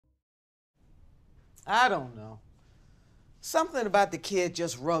I don't know. Something about the kid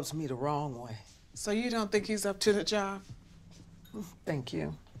just rubs me the wrong way. So you don't think he's up to the job? Thank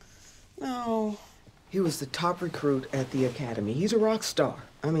you. No. He was the top recruit at the academy. He's a rock star.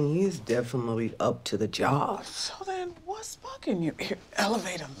 I mean, he's definitely up to the job. So then what's bugging you? Here,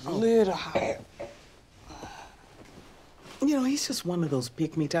 elevate him a little higher. You know, he's just one of those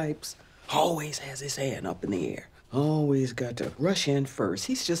pick-me types. Always has his hand up in the air. Always got to rush in first.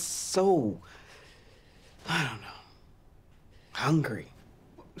 He's just so, I don't know, hungry.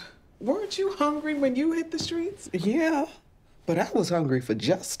 Weren't you hungry when you hit the streets? Yeah, but I was hungry for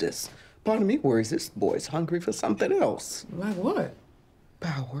justice. Part of me worries this boy's hungry for something else. Like what?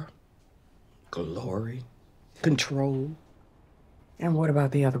 Power, glory, control. And what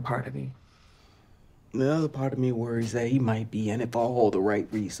about the other part of you? The other part of me worries that he might be in it for all the right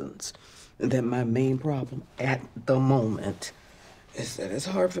reasons. And that my main problem at the moment is that it's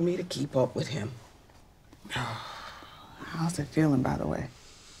hard for me to keep up with him. How's it feeling, by the way?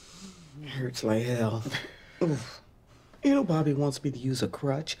 It hurts like hell. Oof. You know, Bobby wants me to use a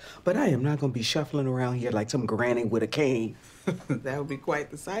crutch, but I am not going to be shuffling around here like some granny with a cane. That would be quite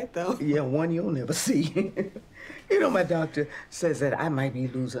the sight, though. Yeah, one you'll never see. You know, my doctor says that I might be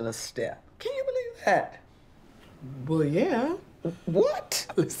losing a step. Can you believe that? Well, yeah. What?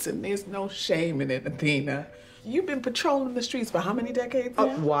 Listen, there's no shame in it, Athena. You've been patrolling the streets for how many decades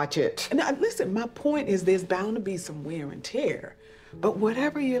now? Watch it. Now, listen, my point is there's bound to be some wear and tear. But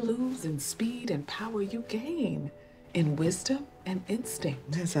whatever you lose in speed and power, you gain in wisdom and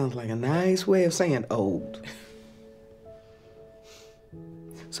instinct. That sounds like a nice way of saying old.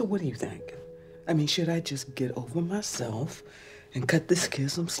 So what do you think? I mean, should I just get over myself and cut this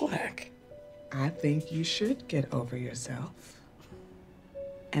kid some slack? I think you should get over yourself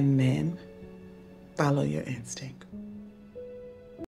and then follow your instinct.